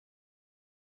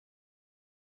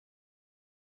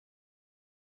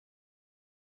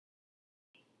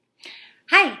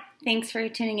Hi, thanks for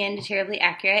tuning in to Tarot-blee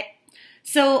Accurate.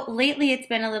 So lately it's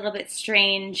been a little bit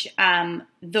strange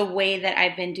the way that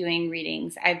I've been doing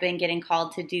readings. I've been getting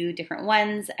called to do different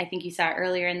ones. I think you saw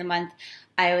earlier in the month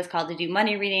I was called to do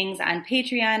money readings on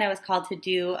Patreon. I was called to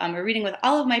do a reading with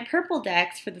all of my purple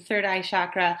decks for the third eye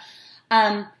chakra.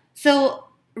 So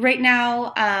right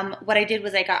now what I did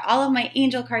was I got all of my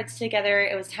angel cards together.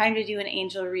 It was time to do an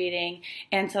angel reading,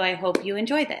 and so I hope you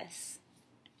enjoy this.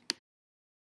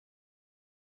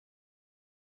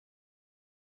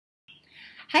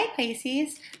 Hi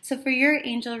Pisces. So for your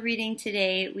angel reading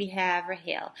today, we have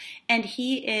Rahel, and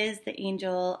he is the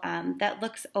angel that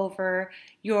looks over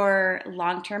your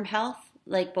long-term health,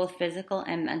 like both physical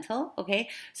and mental, okay?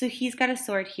 So he's got a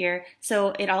sword here,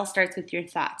 so it all starts with your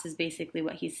thoughts is basically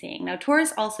what he's saying. Now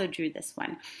Taurus also drew this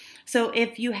one. So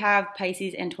if you have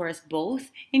Pisces and Taurus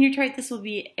both in your chart, this will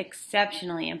be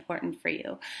exceptionally important for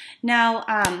you.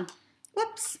 Now,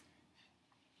 whoops.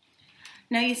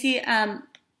 Now you see,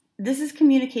 this is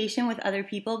communication with other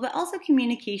people, but also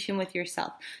communication with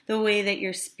yourself, the way that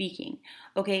you're speaking,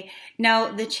 okay?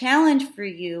 Now, the challenge for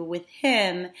you with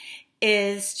him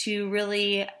is to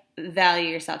really value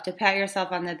yourself, to pat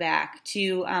yourself on the back,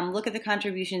 to look at the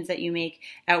contributions that you make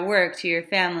at work, to your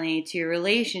family, to your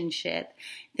relationship,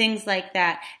 things like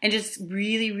that, and just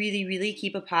really, really, really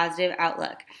keep a positive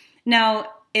outlook. Now,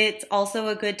 it's also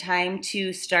a good time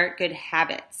to start good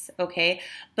habits, okay?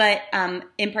 But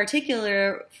in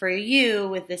particular for you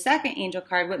with the second angel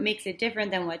card, what makes it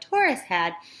different than what Taurus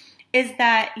had is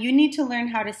that you need to learn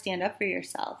how to stand up for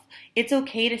yourself. It's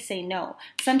okay to say no.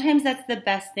 Sometimes that's the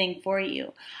best thing for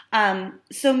you.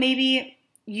 So maybe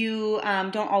you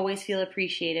don't always feel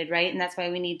appreciated, right? And that's why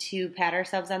we need to pat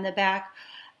ourselves on the back.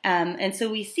 And so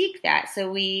we seek that.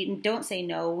 So we don't say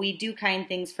no. We do kind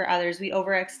things for others. We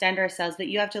overextend ourselves, but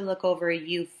you have to look over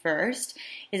you first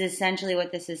is essentially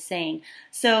what this is saying.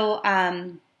 So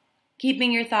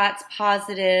keeping your thoughts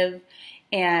positive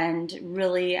and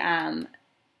really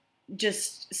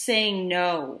just saying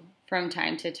no from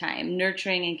time to time,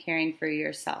 nurturing and caring for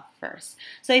yourself first.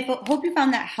 So I hope you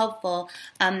found that helpful.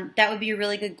 That would be a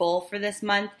really good goal for this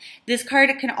month. This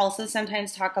card can also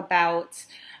sometimes talk about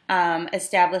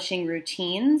establishing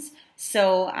routines.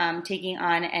 So taking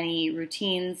on any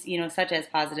routines, you know, such as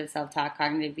positive self-talk,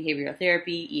 cognitive behavioral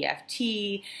therapy,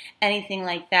 EFT, anything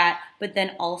like that. But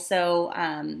then also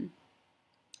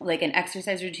like an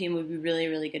exercise routine would be really,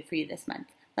 really good for you this month.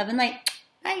 Love and light.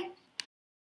 Bye.